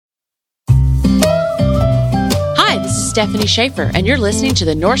Stephanie Schaefer, and you're listening to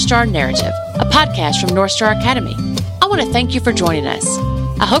the North Star Narrative, a podcast from North Star Academy. I want to thank you for joining us.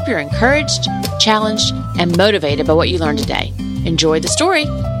 I hope you're encouraged, challenged, and motivated by what you learned today. Enjoy the story.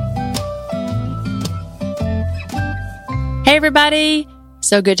 Hey, everybody.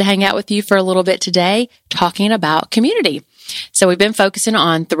 So good to hang out with you for a little bit today, talking about community. So we've been focusing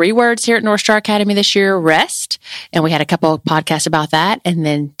on 3 words here at North Star Academy this year: rest, and we had a couple of podcasts about that. And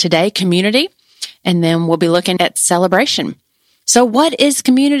then today, community. And then we'll be looking at celebration. So what is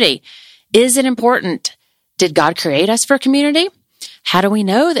community? Is it important? Did God create us for community? How do we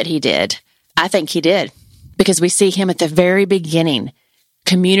know that He did? I think He did, because we see Him at the very beginning.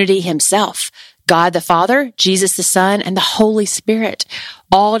 Community Himself, God the Father, Jesus the Son, and the Holy Spirit,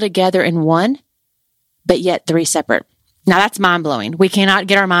 all together in one, but yet 3 separate. Now that's mind-blowing. We cannot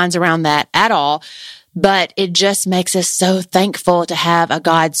get our minds around that at all. But it just makes us so thankful to have a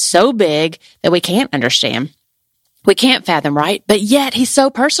God so big that we can't understand. We can't fathom, right? But yet He's so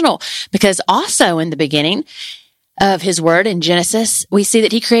personal, because also in the beginning of His word in Genesis, we see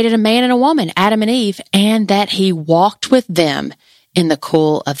that He created a man and a woman, Adam and Eve, and that He walked with them in the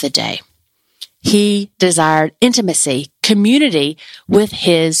cool of the day. He desired intimacy, community with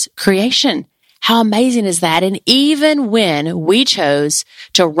His creation. How amazing is that? And even when we chose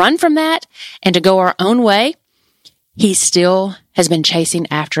to run from that and to go our own way, He still has been chasing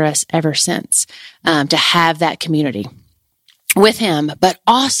after us ever since, to have that community with Him. But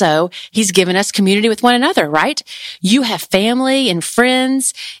also, He's given us community with one another, right? You have family and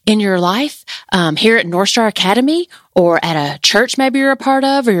friends in your life, here at North Star Academy, or at a church maybe you're a part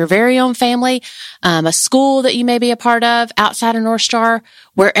of, or your very own family, a school that you may be a part of outside of North Star.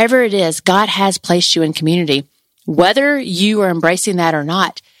 Wherever it is, God has placed you in community. Whether you are embracing that or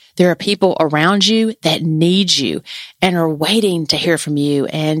not, there are people around you that need you and are waiting to hear from you.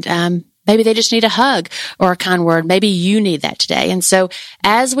 And maybe they just need a hug or a kind word. Maybe you need that today. And so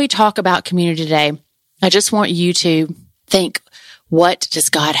as we talk about community today, I just want you to think, what does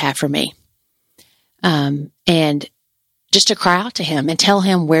God have for me? And just to cry out to Him and tell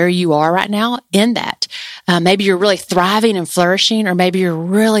Him where you are right now in that. Maybe you're really thriving and flourishing, or maybe you're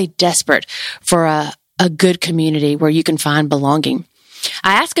really desperate for a good community where you can find belonging.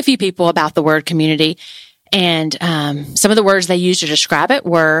 I asked a few people about the word community, and some of the words they used to describe it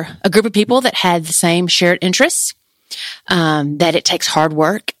were a group of people that had the same shared interests, that it takes hard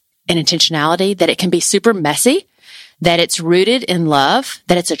work and intentionality, that it can be super messy, that it's rooted in love,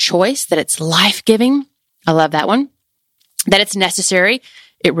 that it's a choice, that it's life-giving. I love that one. That it's necessary.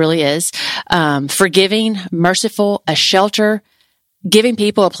 It really is. Forgiving, merciful, a shelter, giving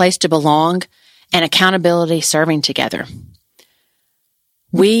people a place to belong, and accountability, serving together.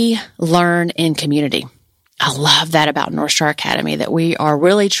 We learn in community. I love that about North Star Academy, that we are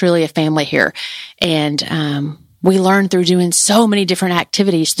really, truly a family here. And we learn through doing so many different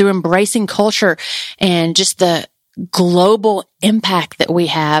activities, through embracing culture and just the global impact that we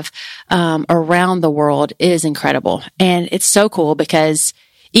have around the world is incredible. And it's so cool, because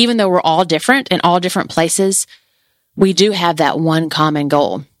even though we're all different in all different places, we do have that one common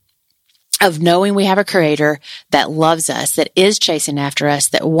goal of knowing we have a Creator that loves us, that is chasing after us,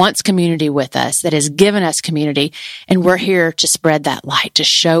 that wants community with us, that has given us community. And we're here to spread that light, to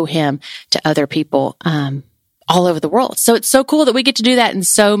show Him to other people all over the world. So it's so cool that we get to do that in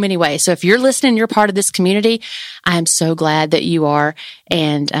so many ways. So if you're listening, you're part of this community, I'm so glad that you are.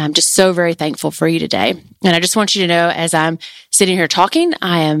 And I'm just so very thankful for you today. And I just want you to know, as I'm sitting here talking,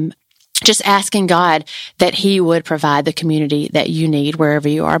 I am just asking God that He would provide the community that you need wherever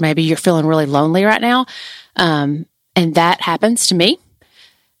you are. Maybe you're feeling really lonely right now. And that happens to me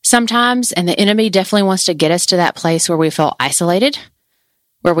sometimes. And the enemy definitely wants to get us to that place where we feel isolated,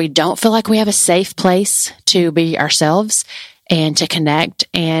 where we don't feel like we have a safe place to be ourselves and to connect.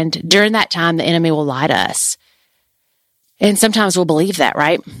 And during that time, the enemy will lie to us. And sometimes we'll believe that,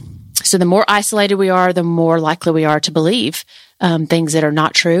 right? So the more isolated we are, the more likely we are to believe things that are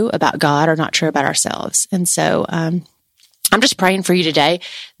not true about God or not true about ourselves. And so I'm just praying for you today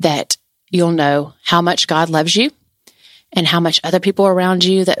that you'll know how much God loves you and how much other people around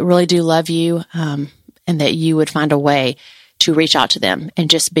you that really do love you, and that you would find a way to reach out to them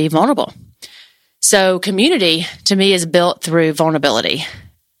and just be vulnerable. So community, to me, is built through vulnerability.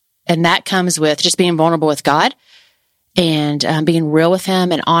 And that comes with just being vulnerable with God and being real with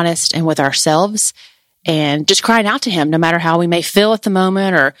Him and honest and with ourselves, and just crying out to Him, no matter how we may feel at the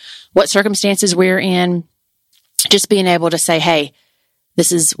moment or what circumstances we're in. Just being able to say, hey,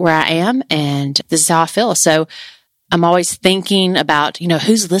 this is where I am and this is how I feel. So I'm always thinking about,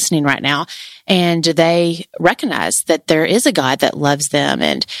 who's listening right now, and do they recognize that there is a God that loves them?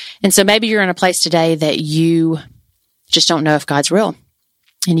 And so maybe you're in a place today that you just don't know if God's real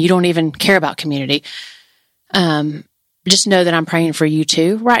and you don't even care about community. Just know that I'm praying for you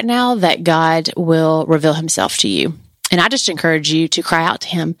too right now, that God will reveal himself to you. And I just encourage you to cry out to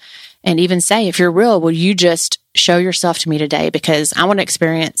him and even say, if you're real, will you just show yourself to me today? Because I want to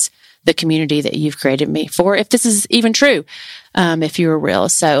experience the community that you've created me for, if this is even true, if you are real.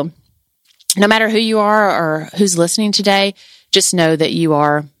 So no matter who you are or who's listening today, just know that you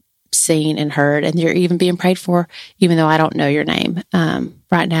are seen and heard, and you're even being prayed for, even though I don't know your name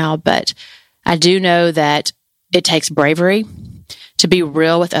right now. But I do know that it takes bravery to be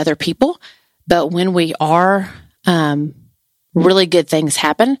real with other people. But when we are, really good things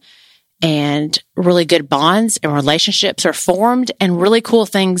happen, and really good bonds and relationships are formed, and really cool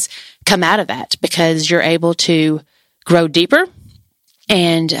things come out of that, because you're able to grow deeper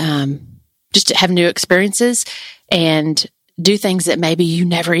and just to have new experiences and do things that maybe you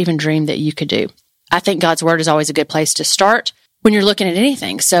never even dreamed that you could do. I think God's word is always a good place to start when you're looking at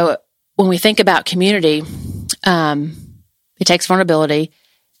anything. So when we think about community, it takes vulnerability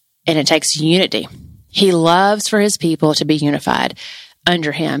and it takes unity. He loves for his people to be unified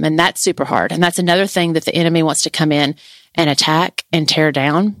under him, and that's super hard. And that's another thing that the enemy wants to come in and attack and tear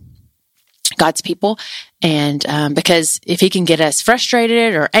down God's people. And because if he can get us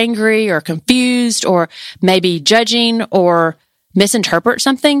frustrated or angry or confused or maybe judging or misinterpret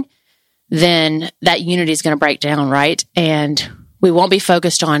something, then that unity is going to break down, right? And we won't be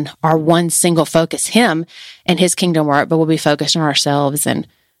focused on our one single focus, him and his kingdom work, but we'll be focused on ourselves and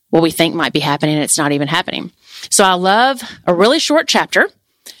what we think might be happening, and it's not even happening. So I love a really short chapter,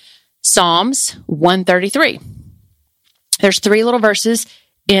 Psalms 133. There's 3 little verses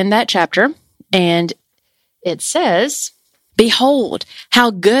in that chapter, and it says, "Behold, how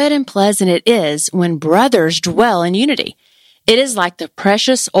good and pleasant it is when brothers dwell in unity. It is like the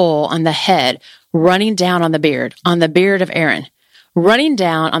precious oil on the head running down on the beard of Aaron, running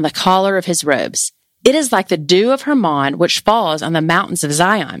down on the collar of his robes. It is like the dew of Hermon, which falls on the mountains of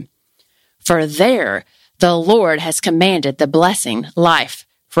Zion. For there the Lord has commanded the blessing, life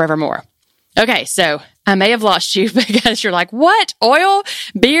forevermore." Okay, so I may have lost you because you're like, what? Oil?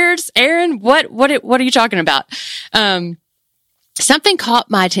 Beards? Aaron? What are you talking about? Something caught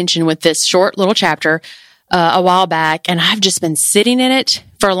my attention with this short little chapter a while back, and I've just been sitting in it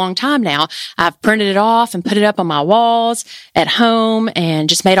for a long time now. I've printed it off and put it up on my walls at home and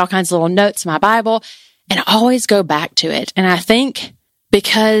just made all kinds of little notes in my Bible, and I always go back to it. And I think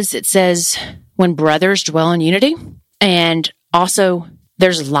because it says when brothers dwell in unity, and also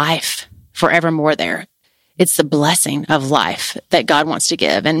there's life forevermore there. It's the blessing of life that God wants to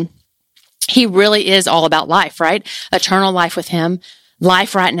give. And he really is all about life, right? Eternal life with him.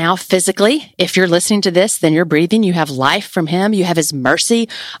 Life right now, physically. If you're listening to this, then you're breathing. You have life from him. You have his mercy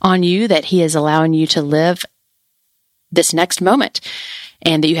on you that he is allowing you to live this next moment,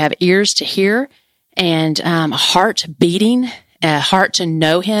 and that you have ears to hear and a heart beating, a heart to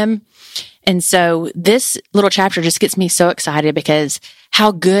know him. And so this little chapter just gets me so excited because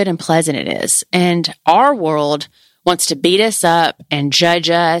how good and pleasant it is. And our world wants to beat us up and judge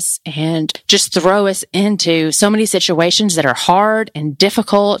us and just throw us into so many situations that are hard and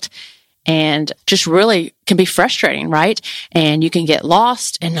difficult and just really can be frustrating, right? And you can get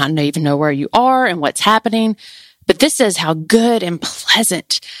lost and not even know where you are and what's happening. But this says how good and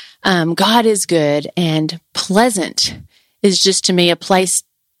pleasant. God is good, and pleasant is just to me a place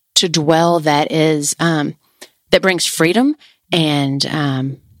to dwell that is that brings freedom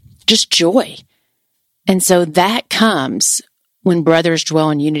and just joy. And so that comes when brothers dwell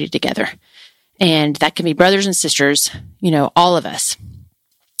in unity together. And that can be brothers and sisters, all of us,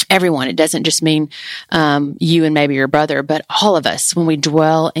 everyone. It doesn't just mean you and maybe your brother, but all of us when we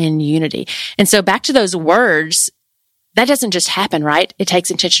dwell in unity. And so back to those words, that doesn't just happen, right? It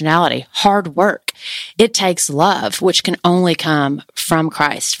takes intentionality, hard work. It takes love, which can only come from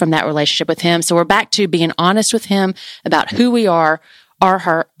Christ, from that relationship with him. So we're back to being honest with him about who we are,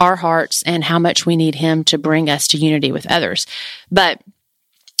 our hearts, and how much we need him to bring us to unity with others. But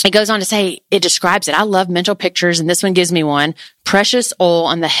it goes on to say, it describes it. I love mental pictures, and this one gives me one. Precious oil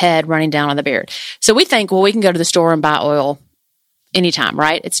on the head running down on the beard. So we think, well, we can go to the store and buy oil anytime,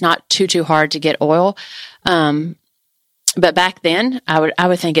 right? It's not too hard to get oil. But back then, I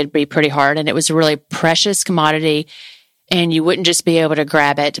would think it'd be pretty hard, and it was a really precious commodity, and you wouldn't just be able to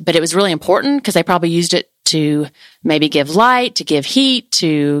grab it. But it was really important because they probably used it to maybe give light, to give heat,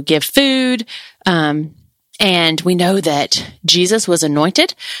 to give food. And we know that Jesus was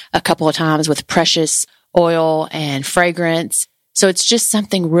anointed a couple of times with precious oil and fragrance. So it's just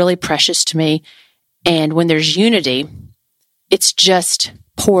something really precious to me. And when there's unity, it's just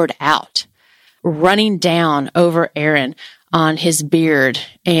poured out. running down over Aaron on his beard.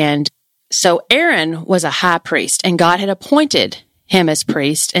 And so Aaron was a high priest, and God had appointed him as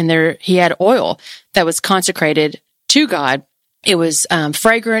priest, and he had oil that was consecrated to God. It was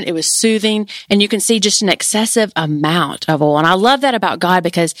fragrant, it was soothing, and you can see just an excessive amount of oil. And I love that about God,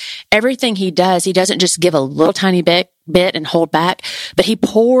 because everything he does, he doesn't just give a little tiny bit and hold back, but he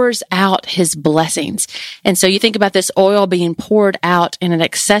pours out his blessings. And so you think about this oil being poured out in an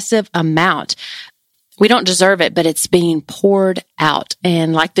excessive amount. We don't deserve it, but it's being poured out.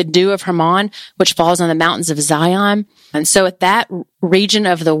 And like the dew of Hermon, which falls on the mountains of Zion. And so at that region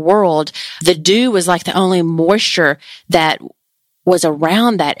of the world, the dew was like the only moisture that was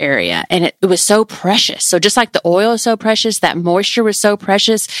around that area. And it was so precious. So just like the oil is so precious, that moisture was so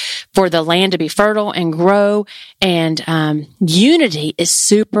precious for the land to be fertile and grow. And unity is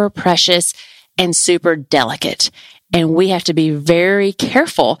super precious and super delicate. And we have to be very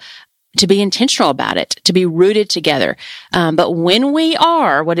careful to be intentional about it, to be rooted together. But when we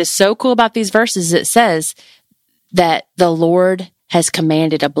are, what is so cool about these verses, it says that the Lord has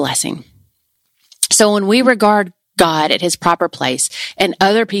commanded a blessing. So when we regard God at his proper place and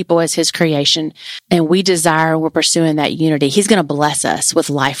other people as his creation, and we desire and we're pursuing that unity, he's going to bless us with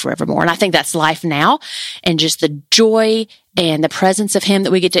life forevermore. And I think that's life now, and just the joy and the presence of him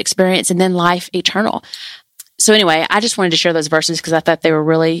that we get to experience, and then life eternal. So anyway, I just wanted to share those verses because I thought they were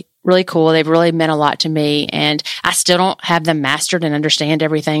really, really cool. They've really meant a lot to me, and I still don't have them mastered and understand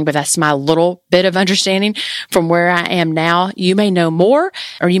everything, but that's my little bit of understanding from where I am now. You may know more,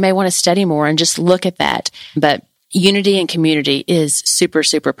 or you may want to study more and just look at that. But unity and community is super,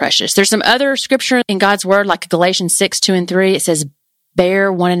 super precious. There's some other scripture in God's word, like Galatians 6:2-3. It says,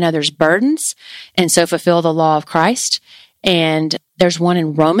 bear one another's burdens, and so fulfill the law of Christ. And there's one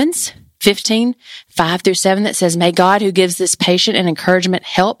in Romans 15:5-7 that says, may God, who gives this patient and encouragement,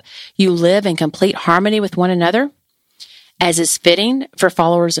 help you live in complete harmony with one another, as is fitting for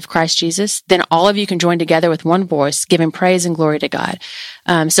followers of Christ Jesus. Then all of you can join together with one voice, giving praise and glory to God.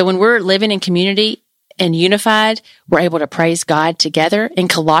 So when we're living in community and unified, we're able to praise God together. In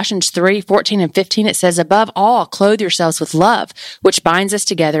Colossians 3:14-15, it says, above all, clothe yourselves with love, which binds us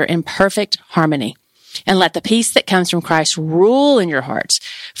together in perfect harmony. And let the peace that comes from Christ rule in your hearts.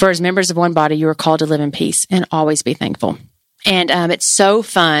 For as members of one body, you are called to live in peace and always be thankful. And it's so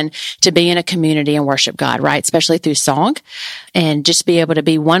fun to be in a community and worship God, right? Especially through song, and just be able to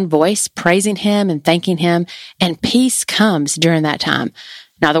be one voice, praising him and thanking him. And peace comes during that time.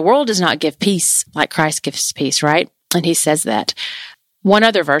 Now, the world does not give peace like Christ gives peace, right? And he says that. One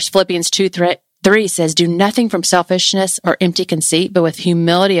other verse, Philippians 2:3 says, do nothing from selfishness or empty conceit, but with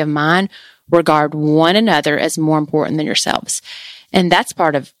humility of mind, regard one another as more important than yourselves. And that's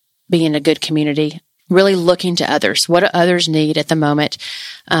part of being a good community, really looking to others. What do others need at the moment,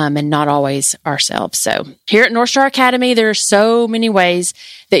 and not always ourselves. So here at North Star Academy, there are so many ways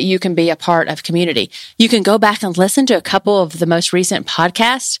that you can be a part of community. You can go back and listen to a couple of the most recent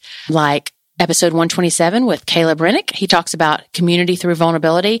podcasts, like episode 127 with Caleb Rennick. He talks about community through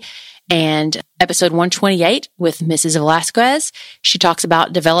vulnerability. And episode 128 with Mrs. Velasquez, she talks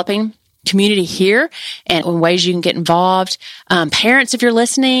about developing community here and ways you can get involved. Parents, if you're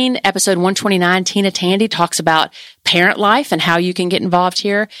listening, episode 129, Tina Tandy talks about parent life and how you can get involved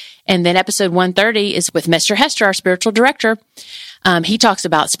here. And then episode 130 is with Mr. Hester, our spiritual director. He talks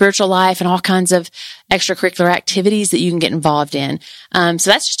about spiritual life and all kinds of extracurricular activities that you can get involved in.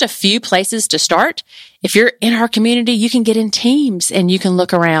 So that's just a few places to start. If you're in our community, you can get in teams and you can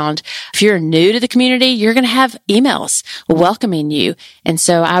look around. If you're new to the community, you're going to have emails welcoming you. And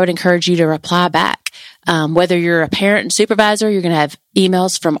so I would encourage you to reply back. Whether you're a parent and supervisor, you're going to have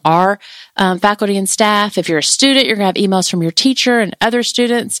emails from our faculty and staff. If you're a student, you're going to have emails from your teacher and other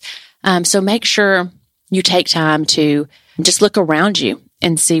students. So make sure you take time to just look around you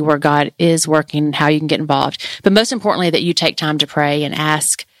and see where God is working and how you can get involved. But most importantly, that you take time to pray and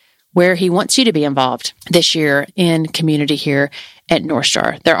ask where he wants you to be involved this year in community here at North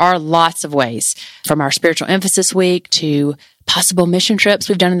Star. There are lots of ways, from our Spiritual Emphasis Week to possible mission trips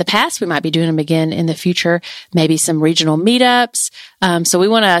we've done in the past. We might be doing them again in the future, maybe some regional meetups. So we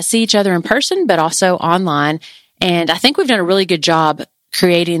want to see each other in person, but also online. And I think we've done a really good job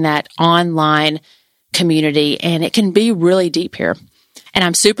creating that online community, and it can be really deep here. And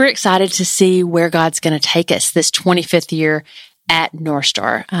I'm super excited to see where God's going to take us this 25th year at North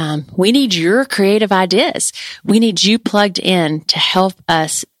Star. We need your creative ideas. We need you plugged in to help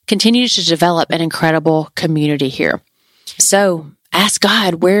us continue to develop an incredible community here. So ask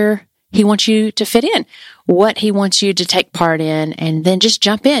God where he wants you to fit in, what he wants you to take part in, and then just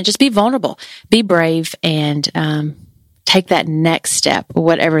jump in. Just be vulnerable, be brave, and take that next step,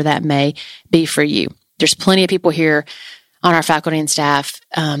 whatever that may be for you. There's plenty of people here on our faculty and staff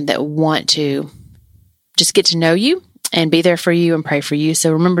that want to just get to know you and be there for you and pray for you.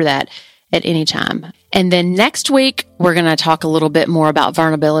 So remember that at any time. And then next week, we're going to talk a little bit more about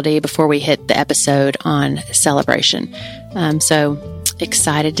vulnerability before we hit the episode on celebration. So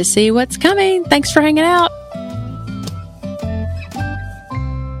excited to see what's coming. Thanks for hanging out.